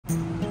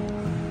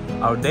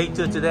Our day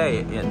 2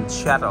 today in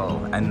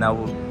Seattle, and now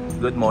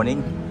good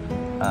morning,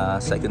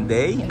 second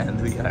day, and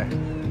we are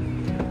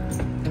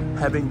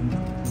having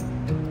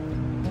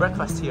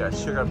breakfast here at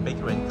Sugar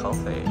Bakery and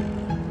Cafe.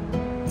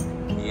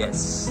 Yes,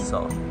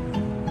 so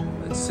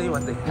let's see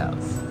what they have.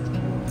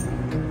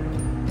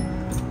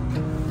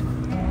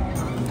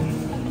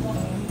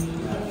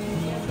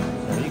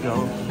 There you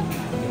go.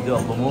 Ito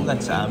ang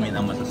bumungad sa amin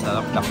ang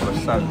masasarap na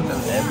croissant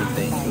and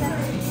everything.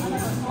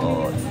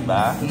 Oh,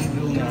 diba?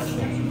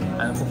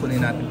 Ano pupunin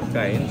natin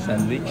pagkain?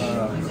 Sandwich?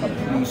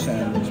 Capri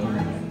sandwich.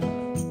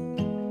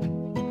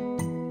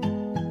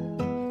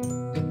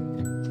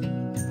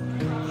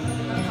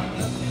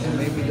 And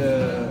maybe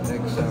the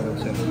egg salad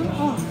sandwich.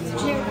 Oh,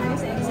 cherry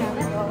rice, egg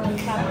salad, or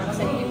tapos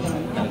sa iyo.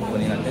 Ano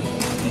pupunin natin?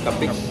 Yung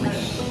caprese.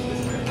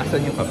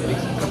 Asan yung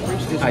caprese?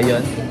 Caprese is...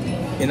 Ayun.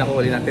 Yung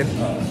nakuhuli natin?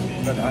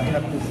 But I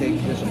have to take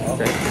this off.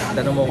 Okay.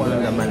 Tanong mo kung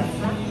anong laman.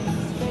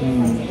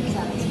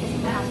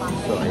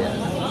 So, ayan.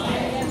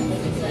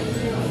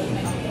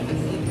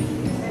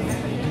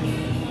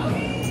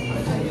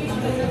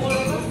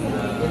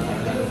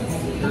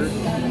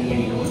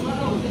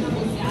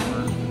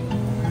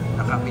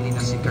 Nakapili na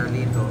si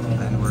Carlito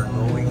and we're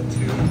going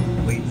to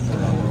wait for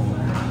our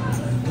order.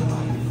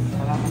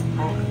 Salamat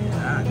po.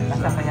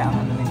 Basta kaya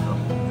ang ano nito?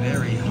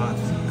 Very hot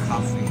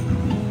coffee.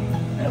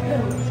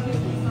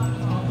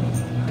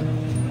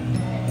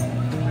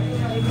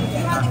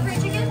 You want the free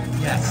chicken?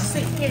 Yes.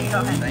 Sweet. Here you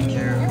go. Thank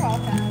you. You're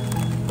welcome.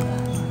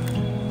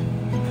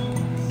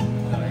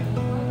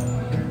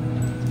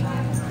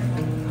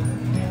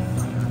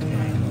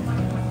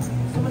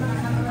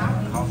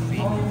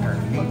 Coffee,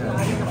 Carlito.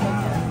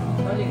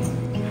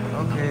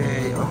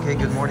 Okay,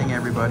 good morning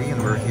everybody,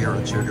 and we're here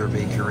at Sugar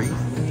Bakery.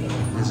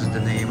 This is the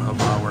name of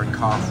our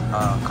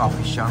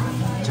coffee shop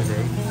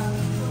today.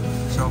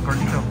 So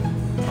Carlito,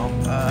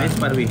 This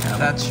what we have.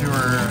 that's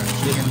your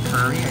chicken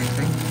curry, I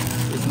think.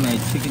 It's my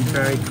chicken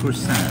curry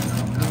croissant.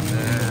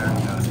 There,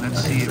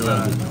 let's see. It's a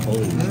little bit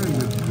cold. There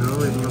you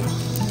go. It looks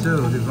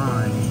so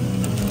divine.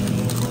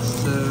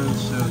 So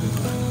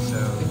divine.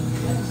 So,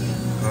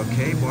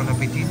 okay. Bon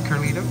appetit,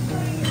 Carlito.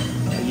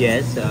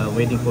 Yes,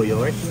 waiting for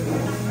yours.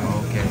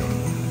 Okay.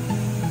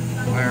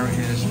 Where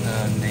is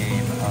the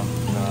name of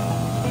the...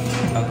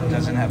 Oh, it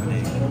doesn't have a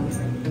name.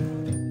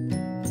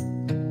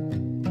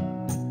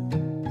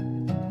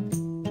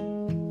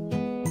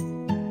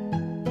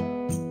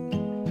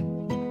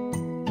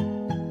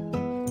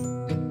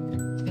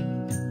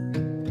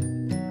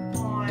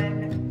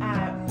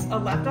 A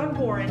left on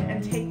Boren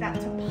and take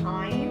that to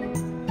Pine,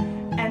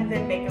 and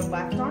then make a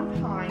left on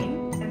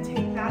Pine and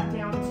take that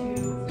down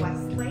to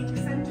Westlake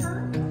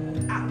Center.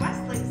 At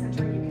Westlake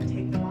Center, you can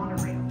take the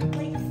monorail.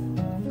 Like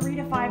 $3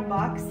 to $5,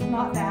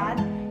 not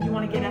bad. You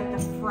want to get at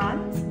the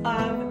front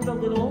of the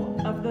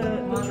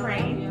the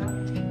train,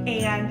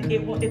 and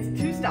it's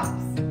 2 stops: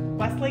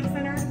 Westlake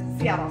Center,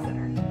 Seattle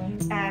Center.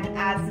 And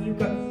as you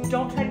go,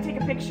 don't try to take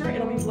a picture;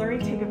 it'll be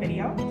blurry. Take a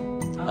video.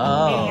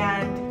 Oh.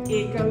 And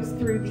it goes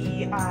through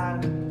the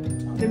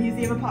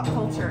Museum of Pop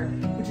Culture,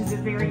 which is a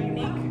very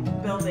unique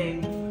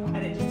building,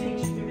 and it just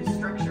takes you through the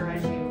structure as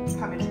you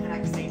come into the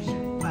next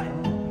station. But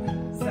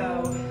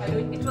so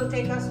it will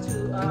take us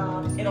to.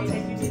 It'll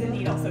take you to the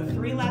Needle. So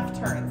 3 left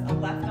turns: a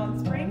left on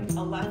Spring,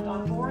 a left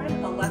on Boren,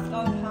 a left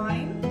on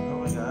Pine.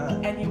 Oh my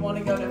God. And you want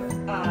to go to.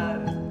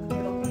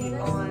 It'll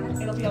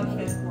be on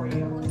 5th for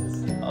you.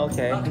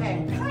 Okay.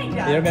 Okay.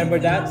 Kinda. You remember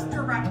It's the that? most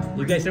direct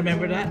You route. guys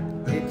remember that?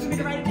 You want me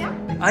to write it down?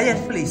 Ah,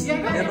 yes, please. Yeah,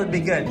 go That ahead. would be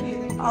good.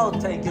 Oh,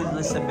 thank you,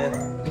 Elizabeth.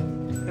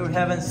 You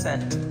heaven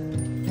sent.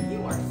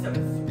 You are so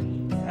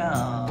sweet.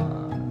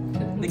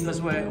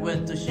 Because we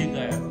went to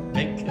Sugar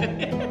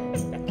Bakery.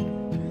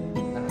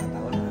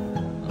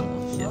 Oh,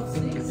 shit.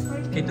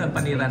 Ito ang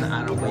panira ng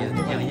araw ko yan.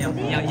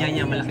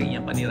 Yan, malaking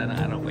yan. Panira ng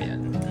araw ko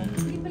yan.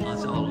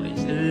 As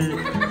always. Ano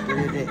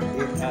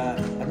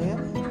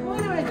yan? What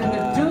am I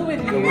gonna do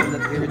with The you? one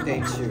that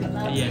irritates you.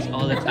 Yes,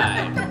 all the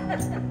time.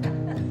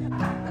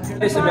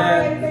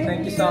 Elizabeth,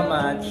 thank you so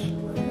much.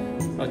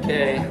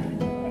 Okay.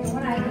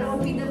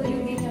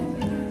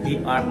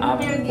 We are up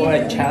for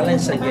a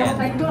challenge again.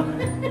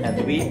 And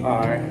we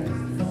are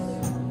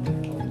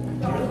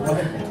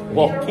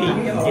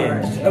walking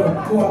again.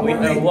 We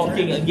are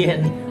walking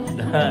again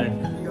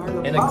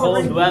in a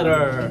cold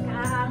weather.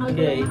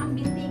 Okay. Ang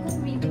binti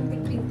ko,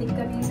 bintik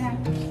kanina.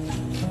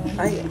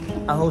 Ay,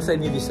 ang husay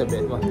ni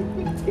Elizabeth.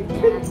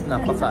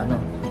 Napaka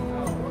ano.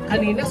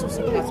 Kanina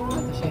susukas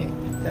pa siya eh.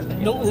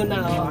 Nung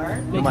una,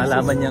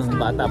 Lumalaman niyang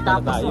bata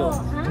pa tayo.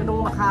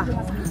 nung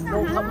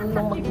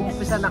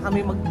mag-umpisa na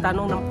kami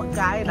magtanong ng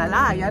pagkain,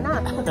 yan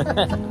na.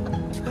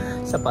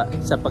 Sa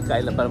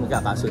pagkain lang para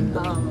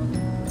magkakasundo.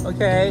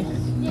 Okay.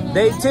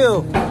 Day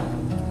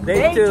 2.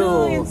 Day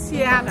 2 in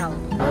Seattle.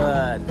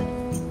 Good.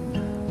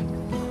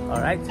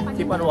 Alright.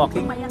 Keep on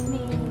walking. Mayat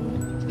ni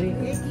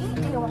Ricky,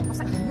 ewan ko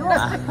sa inyo.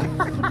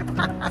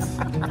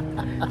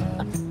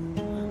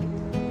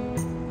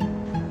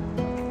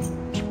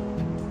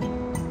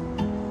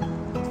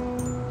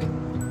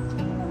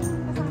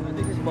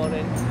 This is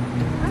boring.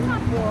 I'm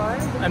not bored.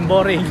 I'm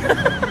boring.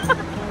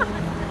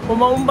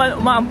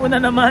 Umaampo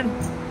na naman.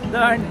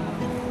 Darn.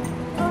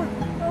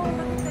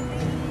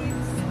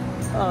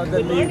 Oh, the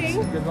leaves.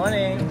 Good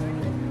morning.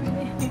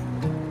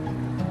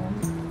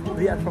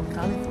 We are from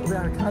California. We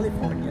are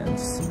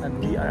Californians, and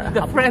we are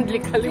The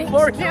friendly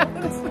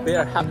Californians. We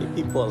are happy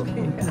people.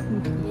 Yung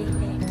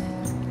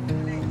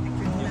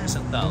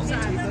isang tao.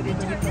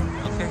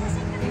 Okay.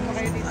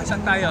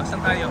 Saan tayo? Saan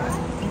tayo?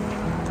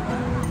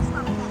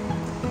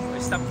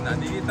 Stop na.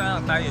 Dito na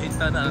lang tayo.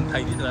 Hinta na lang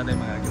tayo. Dito na tayo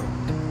magagawa.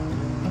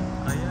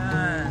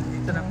 Ayan.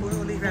 Dito na po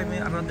ulit kami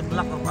around the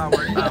block of our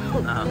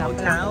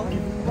hotel.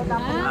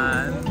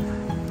 And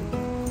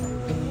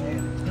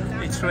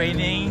it's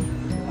raining.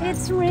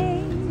 It's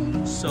raining.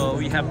 So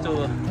we have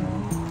to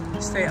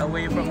stay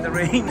away from the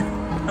rain.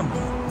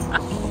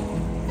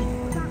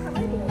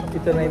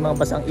 Ito na yung mga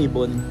basang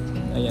ibon.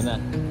 Ayan na.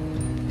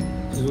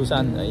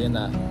 Susan, ayan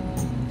na.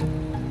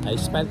 I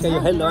smile kayo.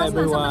 Hello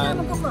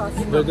everyone.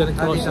 We're gonna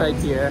cross right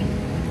here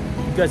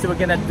because we're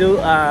gonna do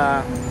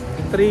a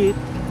 3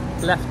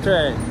 left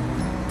turn.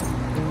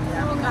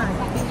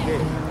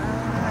 Okay.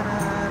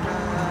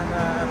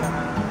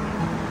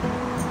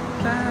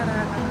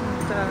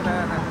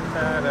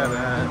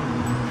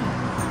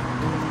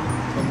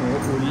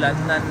 Umuulan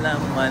na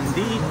naman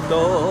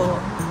dito.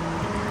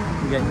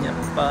 Ganyan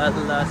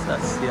pala sa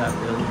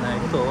Seattle na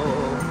ito.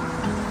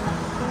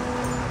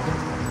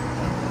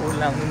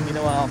 Ulang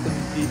ginawa ako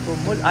dito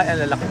mall. Ay, ang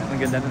lalaki. Ang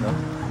ganda na, no?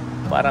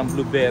 Parang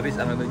blueberries.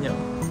 Ano na niya?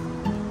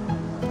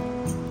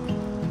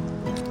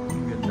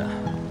 Ang ganda.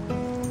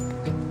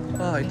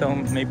 Oh,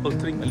 itong maple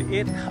tree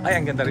maliit. Ay,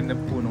 ang ganda rin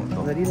ng punong to.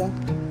 Dali lang.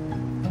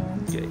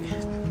 Okay.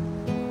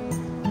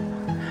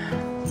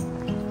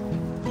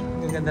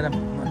 Ang ganda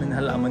ng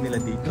halaman nila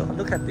dito.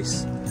 Look at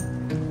this.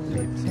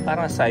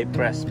 Parang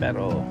cypress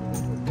pero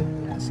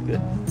that's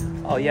good.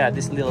 Oh yeah,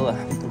 this little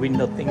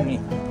window thingy.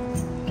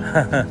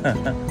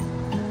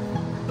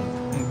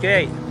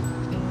 Okay.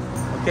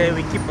 Okay,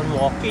 we keep on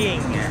walking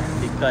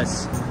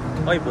because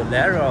oh,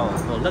 Bolero.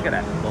 Oh, look at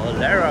that.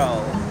 Bolero.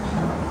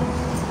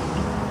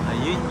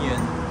 Ayun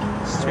yun.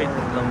 Straight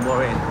from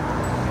Borin.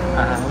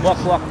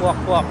 Walk, walk, walk,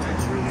 walk.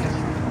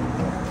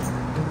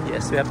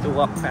 Yes, we have to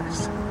walk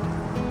fast.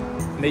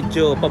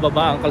 Medyo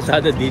pababa ang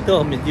kalsada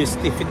dito, medyo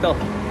stiff ito.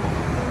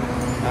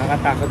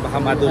 Nakakatakot,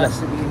 baka madulas.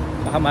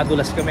 Baka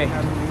madulas kami.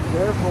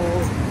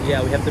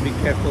 Yeah, we have to be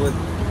careful.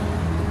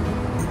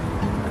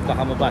 At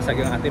baka mabasag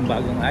ang ating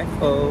bagong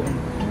iPhone.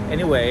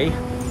 Anyway,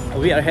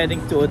 we are heading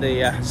to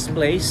the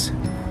place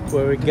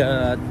where we're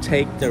gonna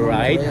take the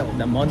ride,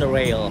 the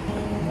monorail.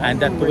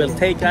 And that will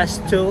take us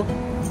to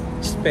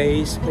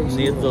Space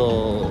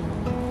Needle.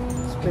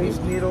 Space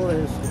Needle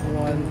is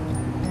one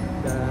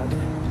that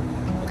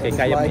Okay, is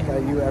kaya like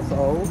a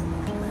UFO.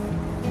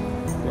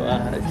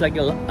 It's like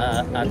a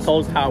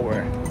tall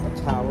tower. A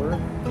tower.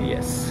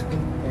 Yes.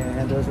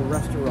 And there's a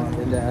restaurant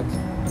in that,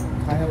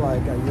 kind of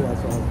like a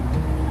UFO.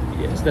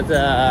 Yes, that's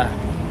a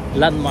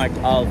landmark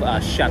of a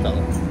shuttle.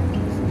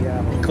 Yeah.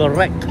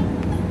 Correct.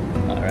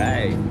 All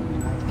right.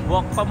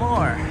 Walk pa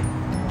more.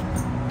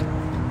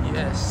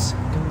 Yes.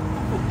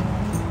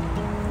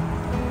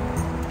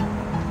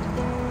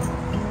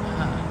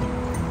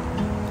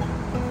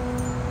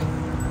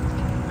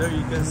 There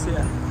you can see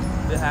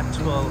the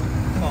actual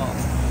fall.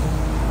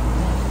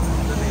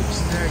 The leaves,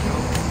 there you go.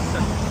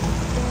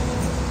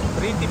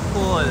 Pretty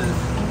full.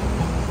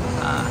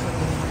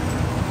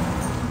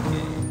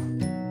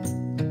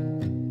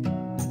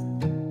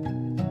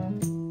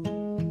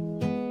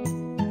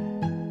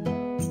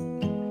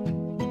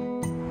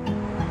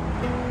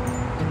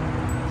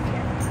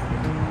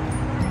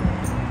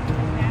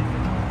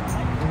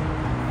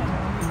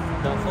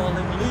 The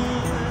falling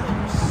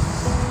leaves.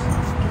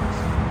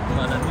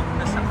 Malamig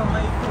na sa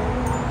kamay ko.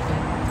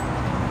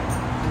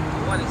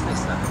 What is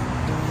this now?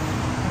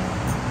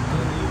 The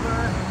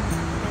river?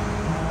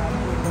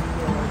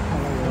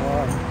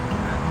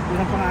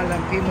 Yun ang pangalan,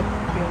 Pinot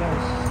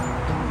Pillars.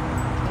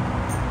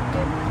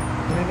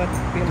 Pinot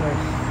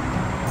Pillars.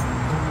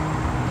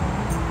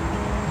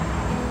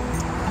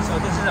 So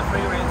this is a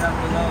freeway down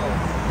below.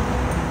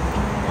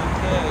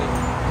 Okay.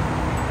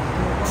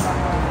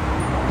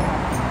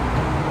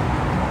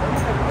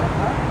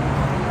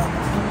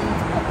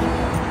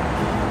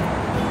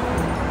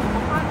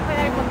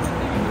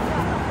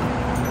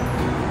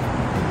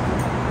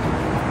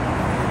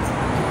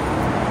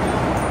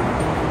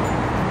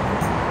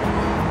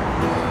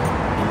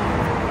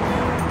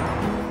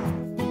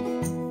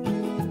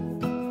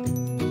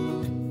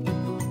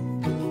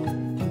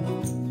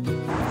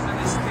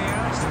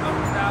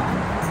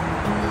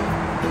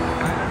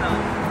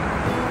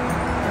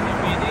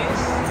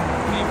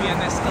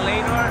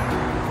 Escalator?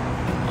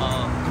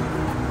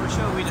 For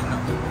sure we don't know.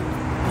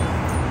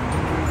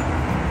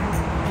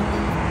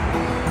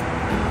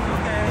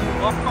 Okay,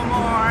 walk for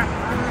more.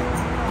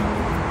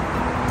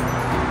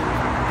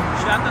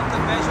 Shuttle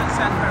Convention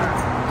Center.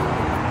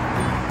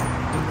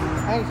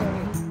 Ay, sorry.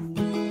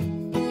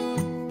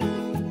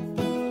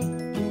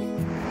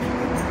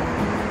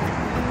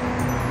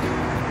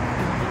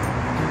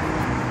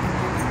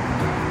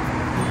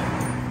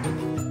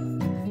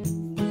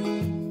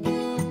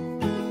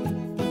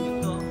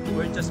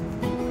 we're just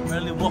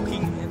merely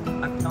walking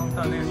at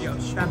downtown area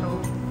of Seattle.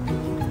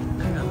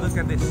 And look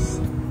at this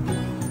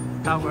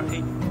Tower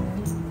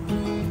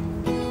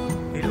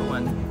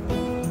 801.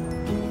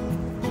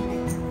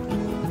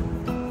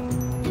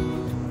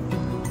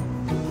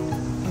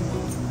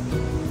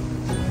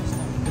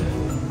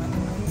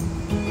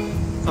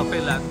 Cafe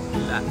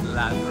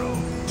Ladro.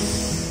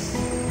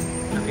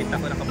 Nakita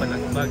ko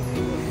nakabalagbag.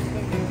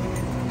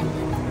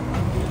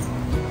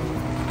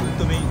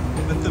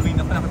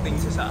 Tumingin ako,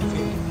 nakatingin siya sa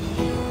akin.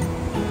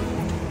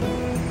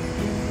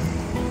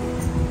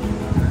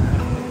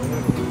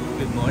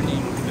 Good morning.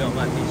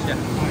 Bumati siya.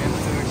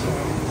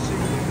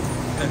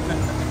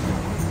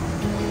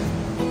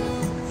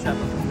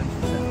 Shuttle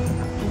Convention Center.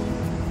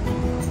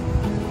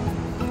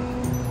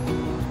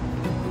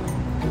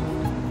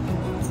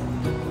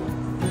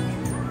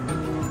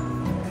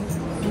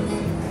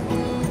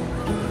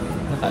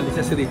 Nakaalis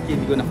na si Ricky,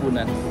 hindi ko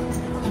nakunan.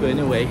 So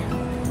anyway,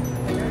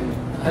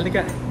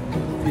 halika.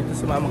 Dito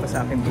sumama ka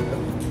sa akin dito.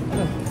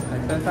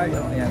 Saan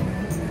tayo? Ayan.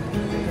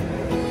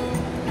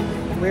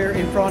 We're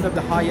in front of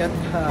the Hyatt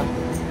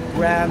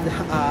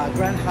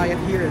Grand Hyatt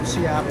here in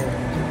Seattle.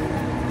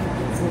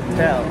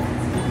 Hotel.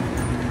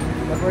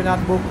 But we're not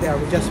booked there.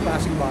 We're just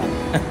passing by.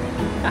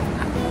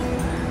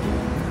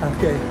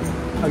 Okay.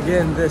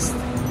 Again, this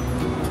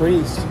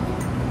trees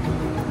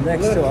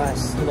next to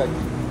us. Look.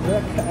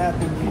 Look at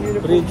the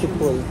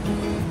Beautiful.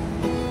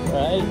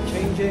 Right?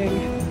 changing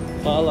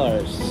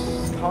Colors.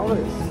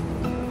 colors.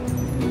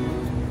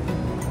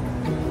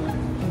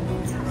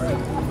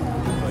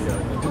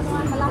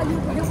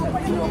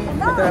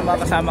 Ito yung mga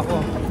kasama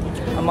ko.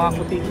 Ang mga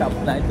kutikap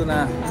na ito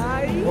na.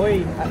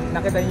 Hoy,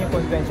 nakita niyo yung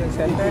convention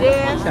center?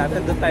 Yes.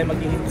 Shuttle, doon tayo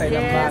maghihintay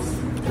ng bus.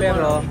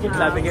 Pero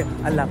sabi ko,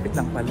 ang lapit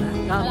lang pala.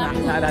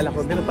 Naalala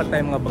ko, meron pa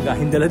tayong mga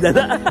bagahin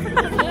dala-dala.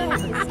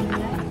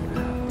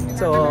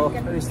 So,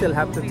 we still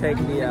have to take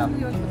the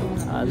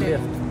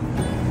lift.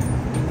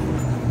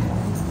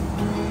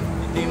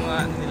 Ito yung mga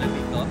ano nila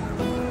dito.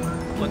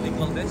 What they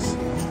call this?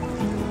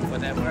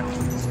 Whatever.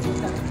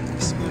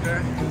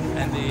 Scooter.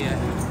 And they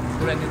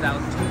rent it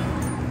out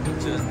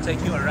to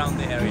take you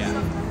around the area.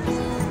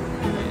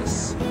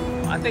 Yes.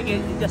 I think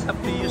you just have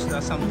to use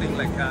something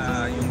like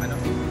yung ano,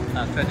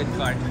 credit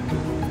card.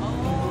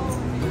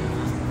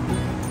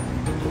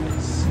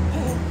 Yes.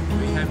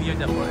 We have here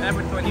the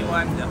Forever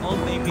 21, the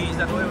Old Navy. Is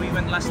that where we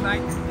went last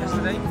night?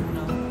 Yesterday?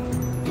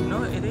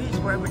 No, it is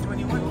Forever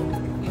 21.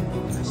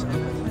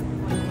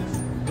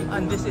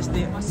 And this is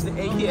the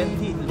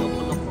AT&T.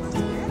 Loco.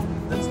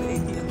 That's the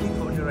AT&T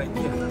corner right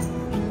there.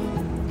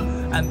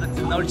 And that's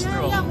the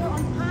Nordstrom.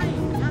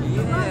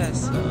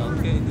 Yes,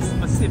 okay, the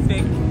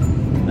specific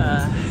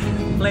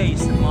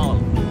place, mall.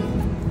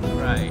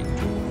 Right.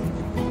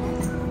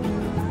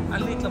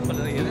 Ang liit lang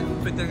pala yun.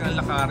 Pwede nga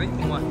lakarin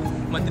kung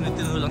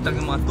matino-tino lang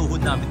talaga mga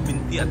tuhod namin,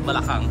 binti at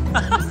balakang.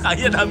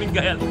 Kaya namin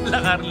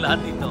lakarin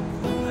lahat ito.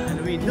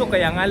 And we do,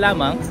 kaya nga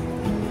lamang,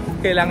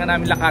 kailangan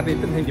namin lakarin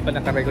ito. Hindi pa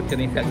nakarecord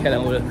kanina.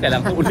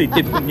 Kailangan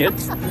ulitin mo yan.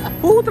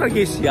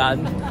 Tragis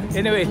yan.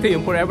 Anyway, ito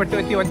yung Forever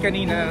 21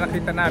 kanina na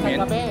nakita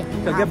namin.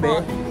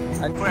 Kagabi.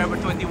 And Forever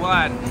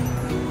 21.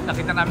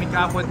 Nakita namin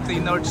kahapon sa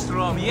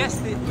Nordstrom. Yes,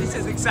 this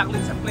is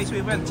exactly the place we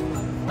went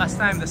last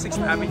time, the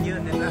 6th Avenue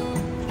and then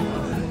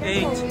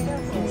 8,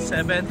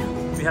 7.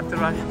 We have to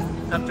run,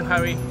 have to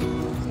hurry.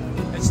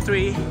 It's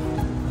 3,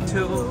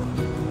 2,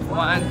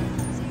 1.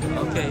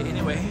 Okay,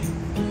 anyway.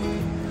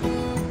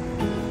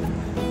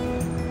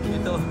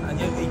 Ito, ano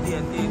yung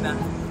AT&T na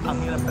ang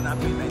hirap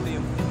hanapin na ito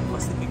yung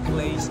Pacific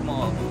Place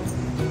Mall,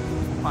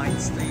 Pine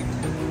Street,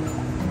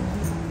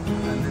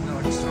 and the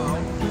Nordstrom.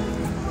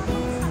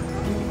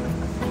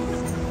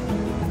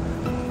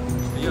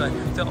 Yun,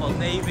 ito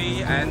Old Navy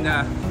and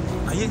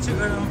ayun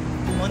siguro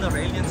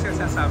monorail yun sir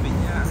sasabi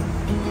niya.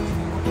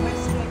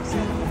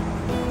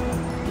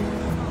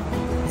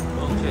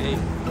 Okay,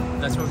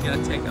 that's where we're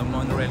gonna take a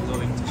monorail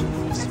going to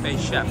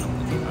Space Shuttle.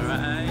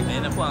 Alright,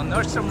 and po ang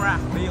Nordstrom Rack.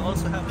 They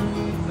also have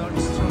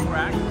Nordstrom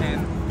Rack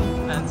and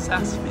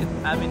Saks Fifth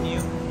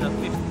Avenue, the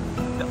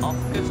off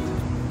 5th.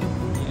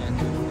 Yeah.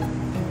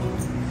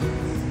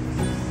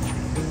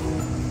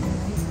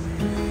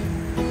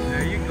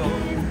 There you go,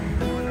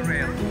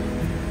 monorail.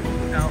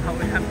 Now how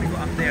we have to go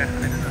up there,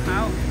 I don't know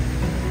how.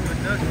 Good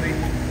luck, we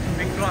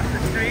cross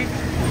the street.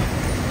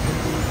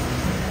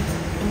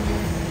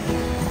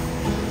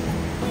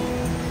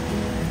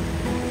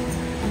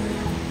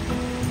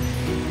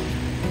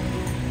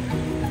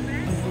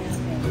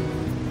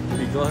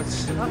 We go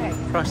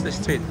across the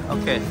street.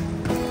 Okay,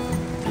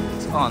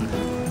 it's on.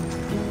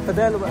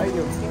 Adele, where are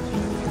you?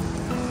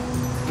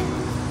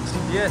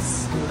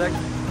 Yes, look.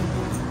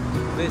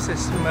 This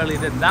is merely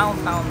the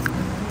downtown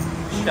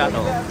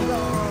shuttle.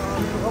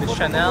 The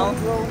Chanel,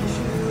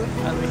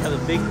 and we have a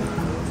big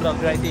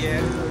vlog right here.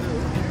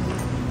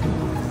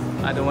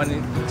 I don't want to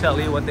tell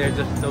you what they're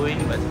just doing,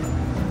 but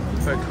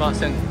we're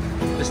crossing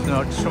this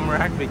Nordstrom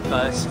Rack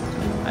because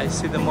I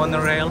see the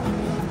monorail.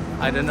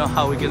 I don't know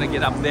how we're gonna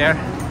get up there.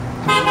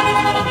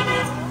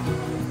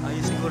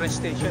 Ayun siguro yung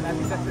station. I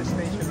think that's the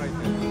station right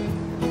there.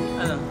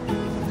 Ano?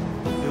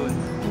 Yun.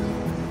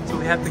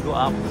 have to go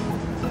up.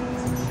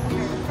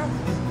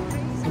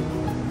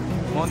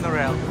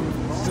 Monorail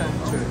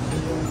center.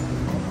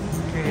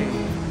 Okay.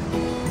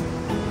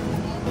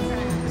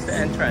 It's the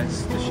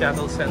entrance, the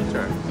shuttle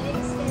center.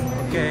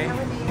 Okay.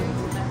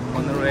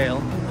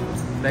 Monorail.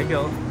 There you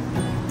go.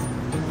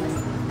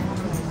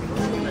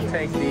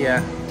 Take the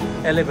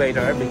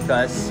elevator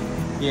because,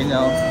 you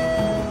know,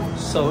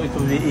 so it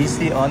will be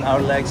easy on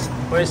our legs.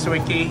 Where's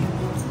Ricky?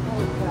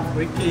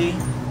 Ricky?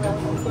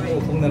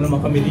 Upong na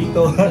naman kami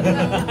dito.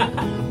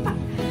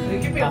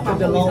 After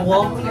the long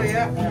walk,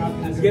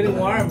 it's getting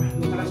warm.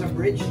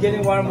 It's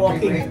getting warm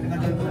walking.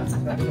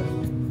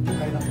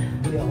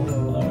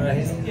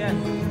 Alright. Yeah.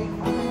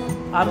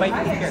 Buy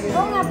ticket.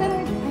 Oo nga, pero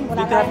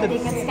wala Dito have tayong to-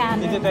 ticket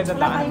scanner. dito tayo Wala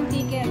dadaan. tayong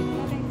ticket.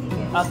 Wala tayong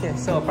ticket. Okay,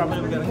 so probably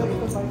we're gonna go.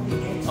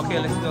 Okay,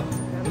 let's go.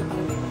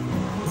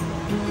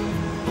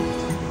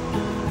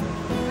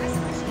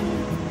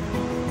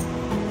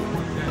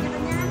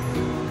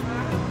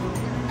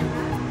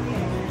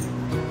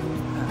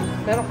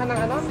 Meron ka ng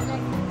ano?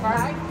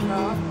 Card? No.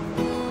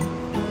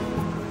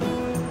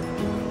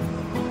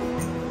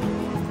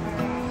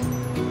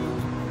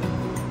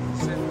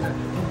 Center.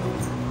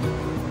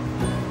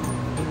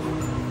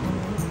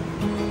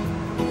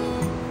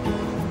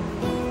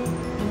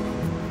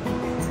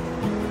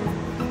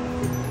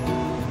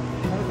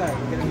 Ano tayo?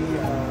 We're gonna be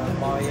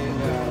buying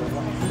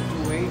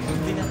two ways.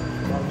 Hindi na.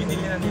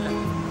 Binili na nila.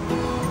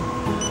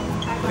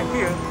 Thank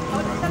you.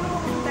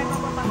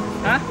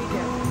 Ha?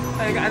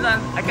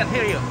 I can't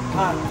hear you.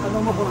 Ano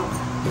mo po?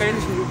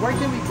 Where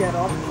can we get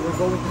off? We're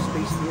going to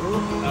Space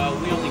Needle.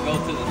 We only go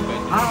to the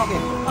space.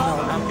 Okay.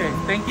 Okay,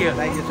 thank you.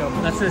 Thank you so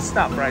much. Let's just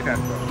stop right there.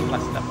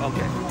 Let's stop.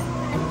 Okay.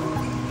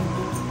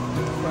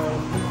 So,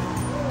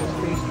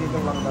 Space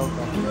Needle lang daw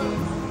to.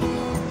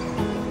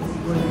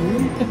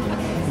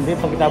 Hindi,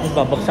 pagkatapos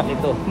babagsak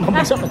ito.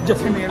 Mabagsak ka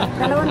dyan.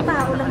 Dalawang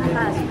tao lang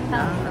taas.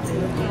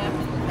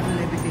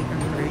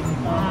 Levitating train.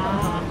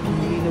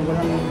 Hindi na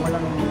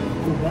walang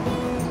ugat.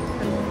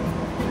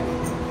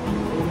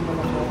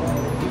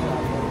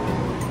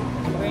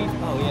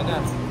 Oh, yan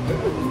na.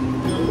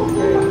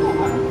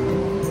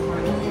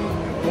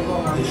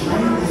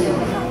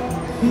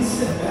 Please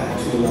step back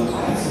to allow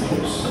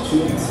passengers to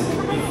exit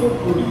before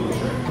boarding the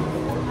train.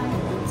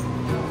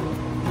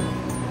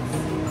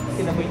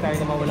 Sinabay tayo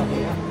na mawala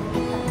kuya.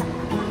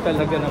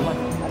 Talaga naman.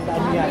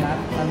 Tandaan niya yan, ha?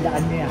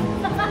 Tandaan niya yan.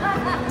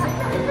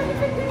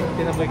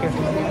 Sinabay kasi.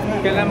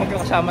 Kailangan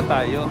magkakasama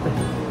tayo.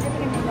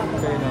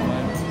 Kaya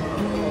naman.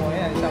 Oo,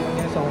 yan. Isama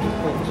niya sa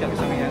focus siya.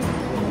 Isama yan.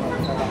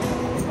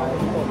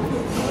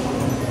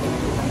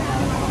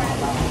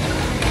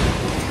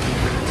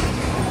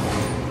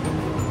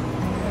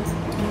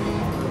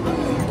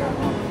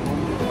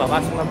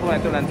 Papasok na po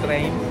ito ng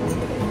train.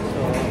 So,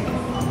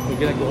 we're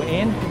gonna go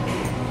in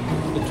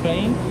the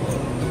train.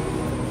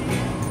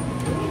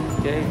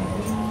 Okay.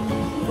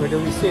 Where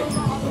do we sit?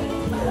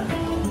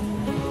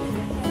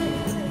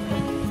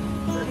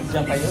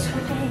 Diyan kayo?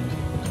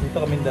 Dito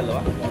kaming dalawa.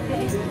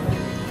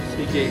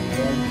 Sige.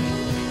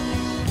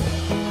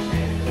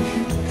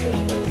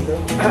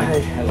 Hi.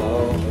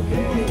 Hello.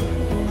 Okay.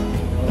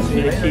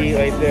 See she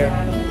right there.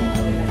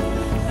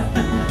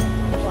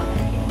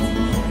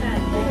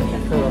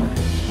 So,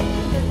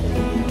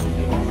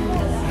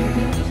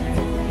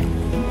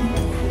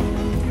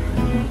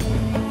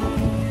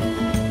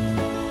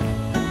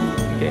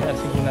 okay,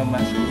 asing ko na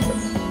mask dito.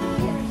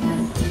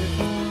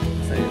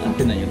 So,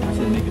 akin na yun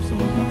kasi may gusto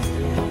mo mask.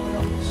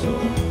 So,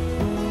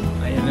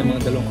 ayan ang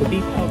mga dalawang ko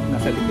dito.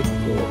 Nasa likod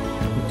ko.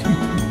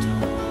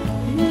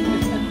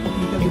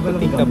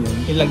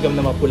 Yung langgam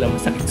na mapula,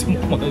 masakit sa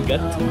mga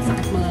gat.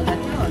 Masakit mga gat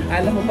yun.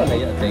 Alam mo pala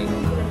yun, Tay.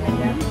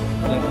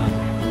 Alam mo,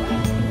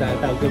 ang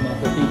tatawag yung mga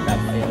kutita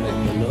pa yung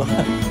nagmulo.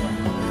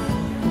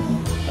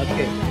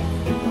 Okay.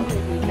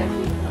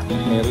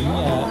 Meron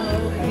niya.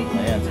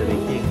 Ayan, si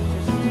Ricky.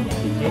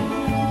 Sige.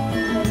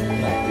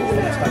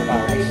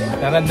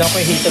 Naramdam ko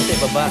yung heater sa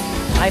ibaba.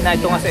 Ay, na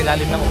ito nga sa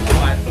ilalim ng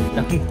upuan.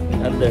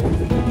 Under.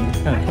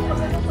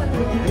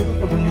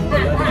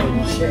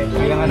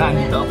 Kaya nga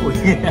nandito ako.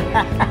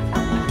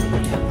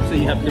 So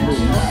you have to move.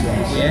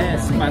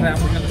 Yes, para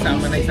ako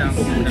nakasama na isang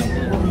kumunang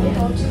ko.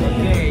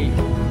 Okay.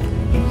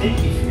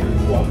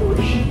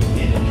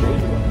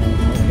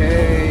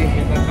 Okay.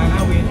 Ito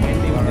tanawin.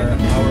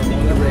 Our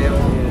monorail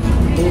is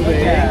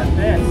moving. Yeah,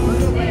 yes.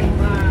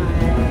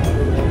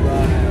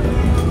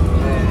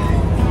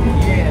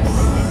 Yes.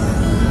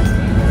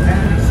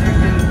 And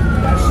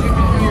as you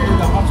can hear,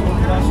 the hustle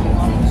and bustle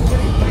of the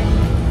city.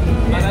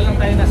 Para lang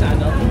tayo nasa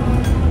ano?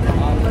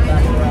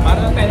 Para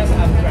lang tayo nasa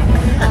Amtrak.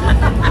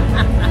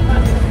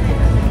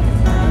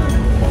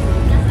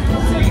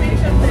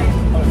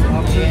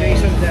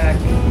 Observation deck.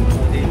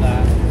 Diba?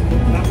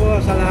 Naku,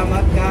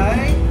 salamat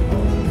kay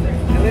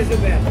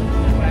Elizabeth.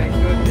 My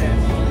goodness.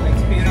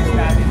 Experience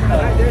natin to.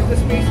 Ah, there's the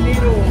Space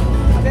Needle.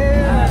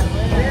 There!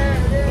 There!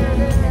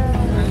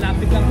 Ang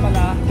lapit lang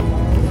pala.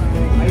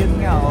 Ayun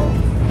nga, oh.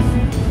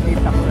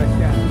 Kita ko na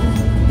siya.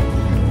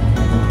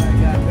 Ano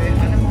mo, pwede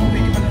pa lang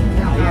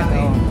Ayan,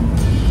 oh.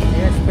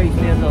 Yes, Space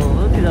Needle.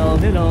 Hello,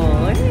 hello.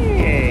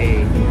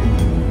 Hey!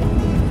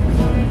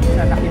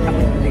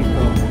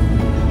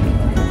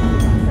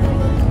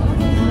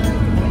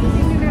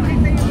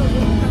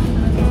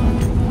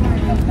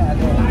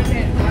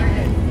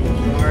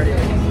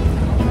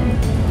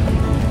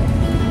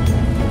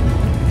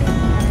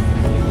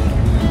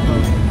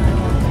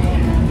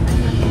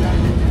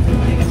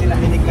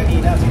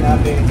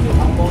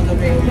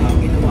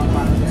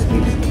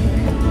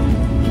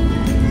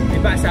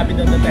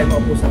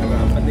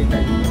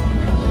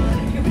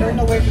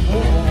 There's no way to go.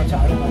 At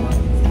saan naman.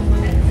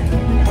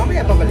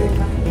 Mamaya pabalik.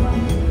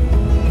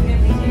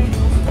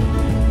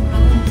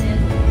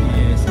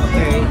 Yes,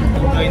 okay.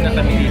 Enjoy na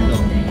kami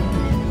dito.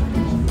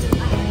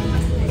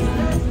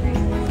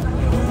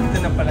 Ito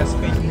na pala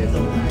space nito.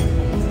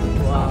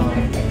 Wow.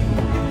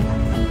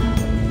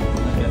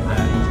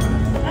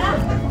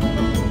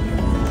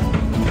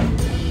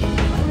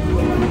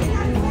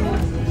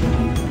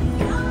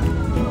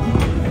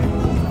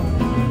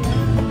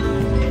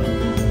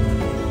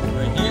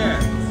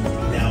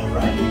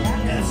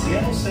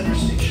 Center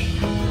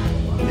Station.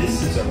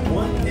 This is our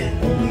one and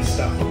only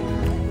stop.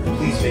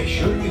 Please make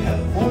sure you have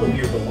all of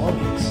your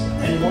belongings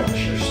and watch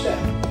your step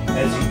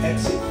as you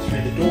exit through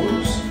the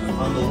doors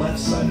on the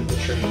left side of the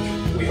train.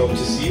 We hope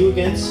to see you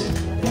again soon.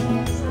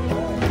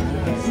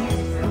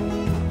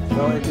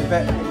 So it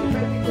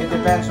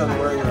depends on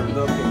where you're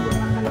looking.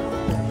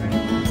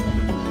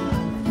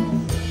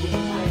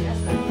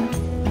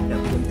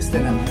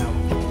 Stand up now.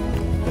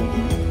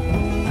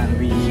 And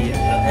we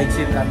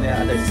exit on the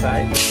other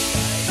side.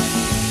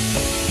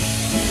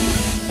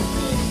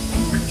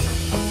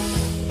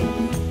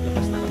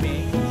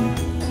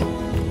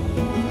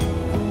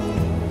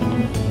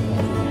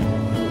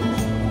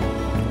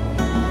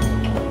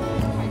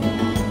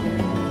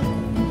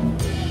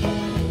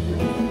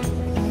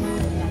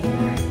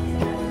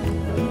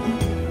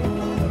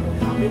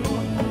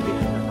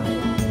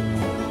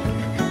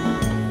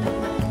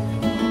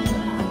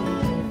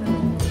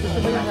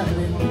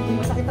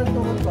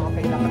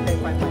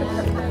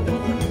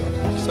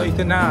 So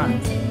ito na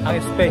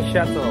ang space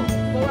shuttle.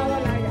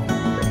 Mawawala yan.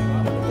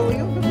 Ito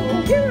yung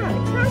totoo. Yeah,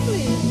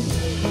 exactly.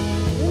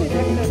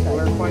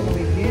 We're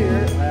finally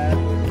here at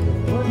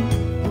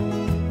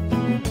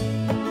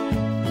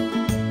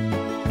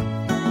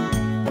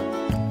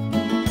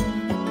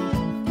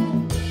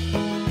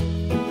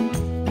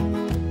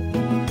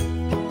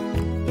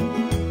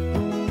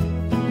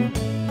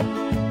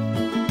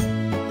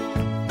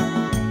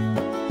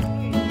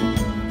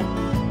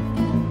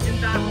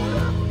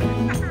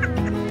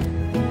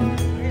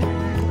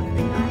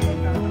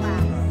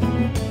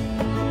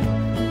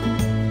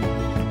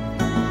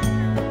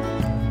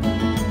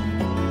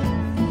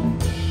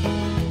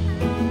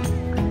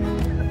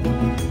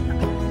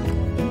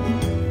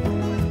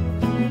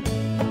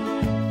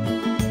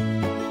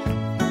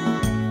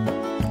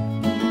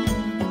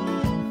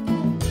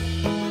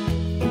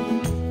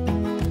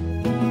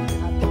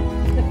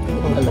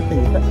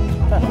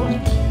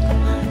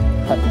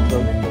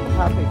Hotdog.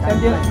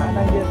 Nandiyan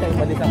tayo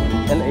balik ang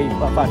LA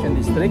Fashion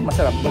District.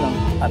 Masarap doon ang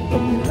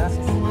hotdog nila.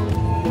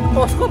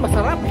 Costco,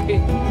 masarap eh.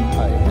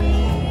 Ay.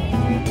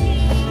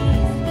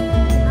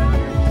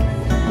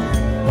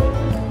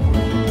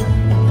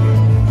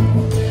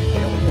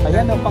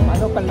 Ayan o,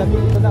 panlamig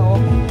ito na o.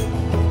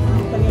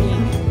 Panlamig.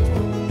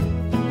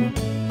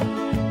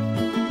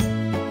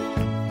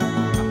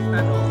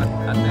 Ano,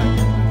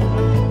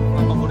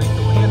 mga paborito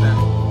mo yan ah.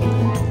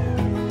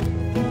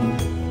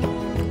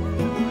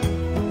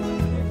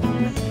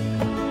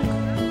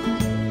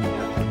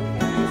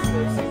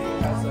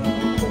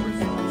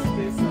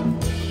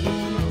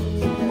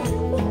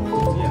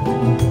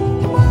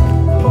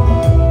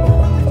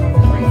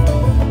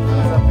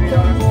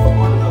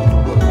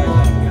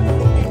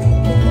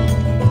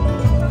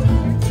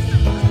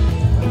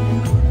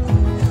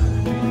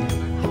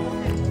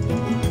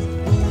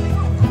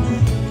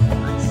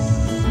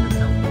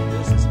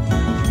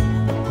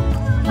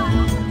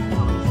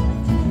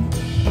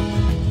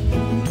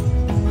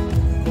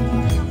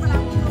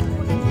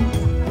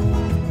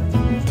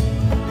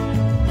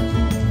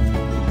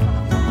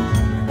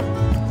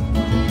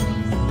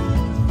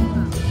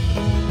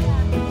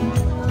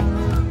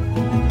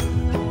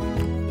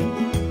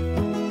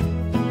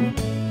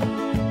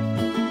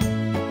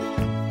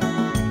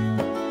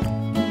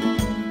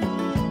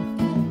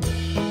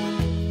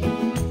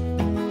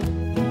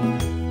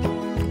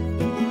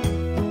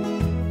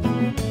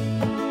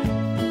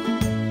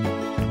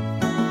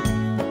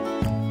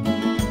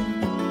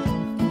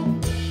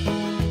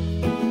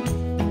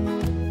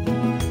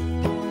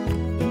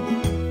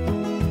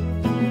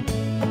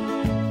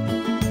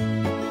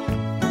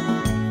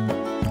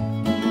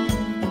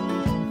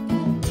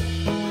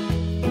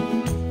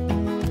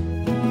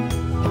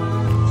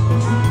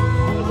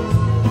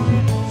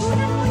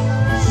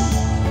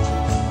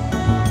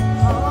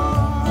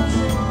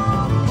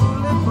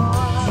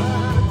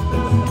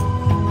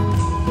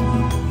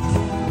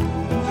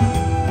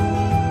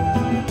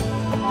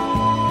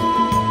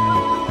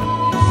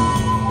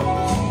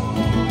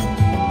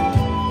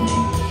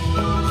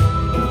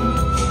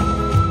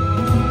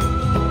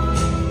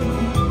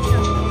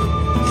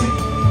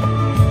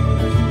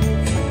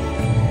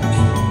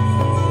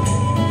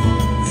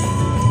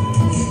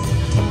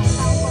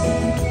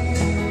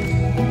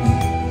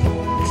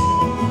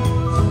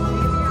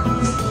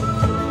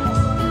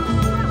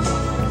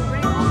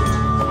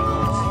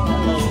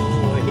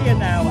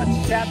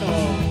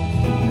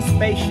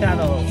 Space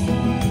shuttle.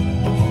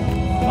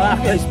 Oh,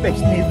 actually,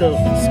 Space Needle.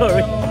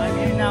 Sorry. I'm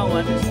here now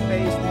on the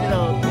Space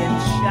Needle in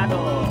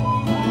shuttle.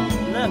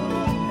 Look,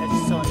 it's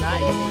so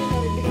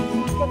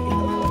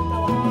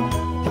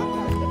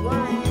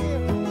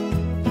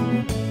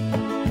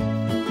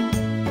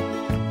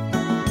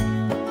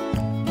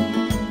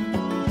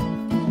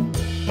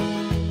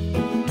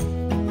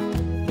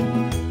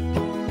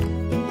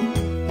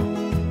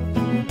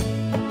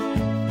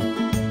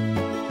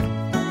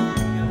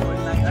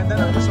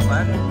Ganda ng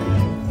pasukan.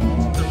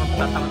 Ito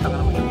magtatanga-tanga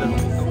naman yung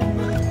dalawang ito.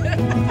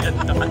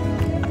 Ganda.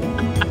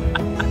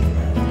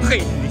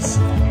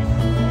 Kainis.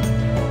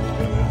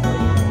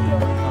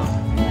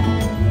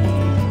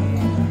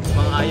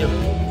 Mga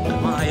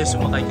ayaw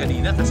sumakay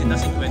kanina kasi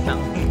nasa 50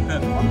 ang ticket.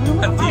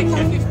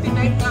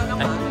 59 ka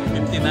naman.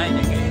 59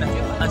 yung ngayon.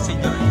 Ang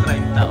senior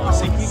 30. O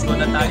sige, go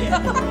na tayo.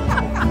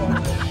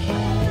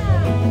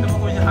 Ito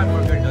mo yung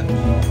hamburger doon.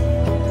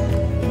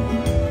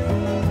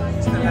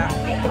 Gusto na lang.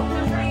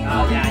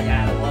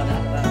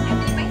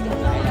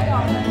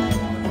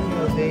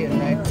 Day and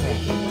night.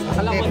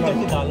 Akala ko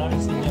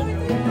 $30 senior.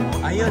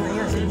 Ayun,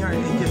 senior.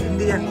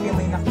 Hindi yan. Kaya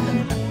may nakita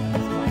nila.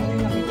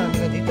 Nakita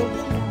nila dito.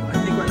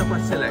 Hindi ko alam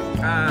kung sila.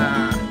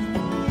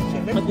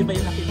 Ba't iba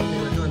yung nakita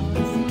nila doon?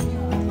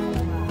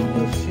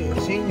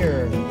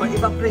 Senior.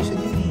 Ibang presyo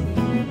din eh.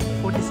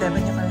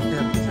 47 yung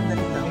kanina.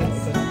 Sandali lang.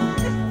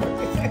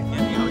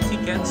 Yan yung our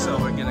ticket. So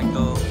we're gonna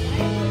go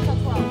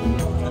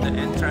to the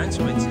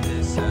entrance, which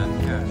is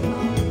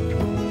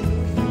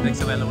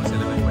next available is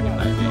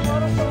 11:45 a.m.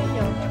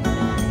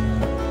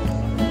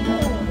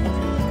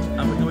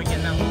 We're going in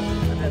now.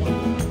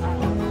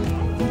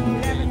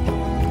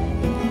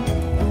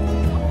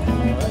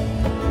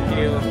 Thank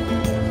you.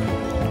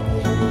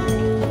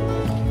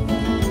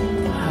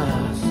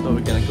 So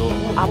we're gonna go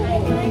up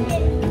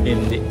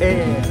in the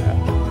air.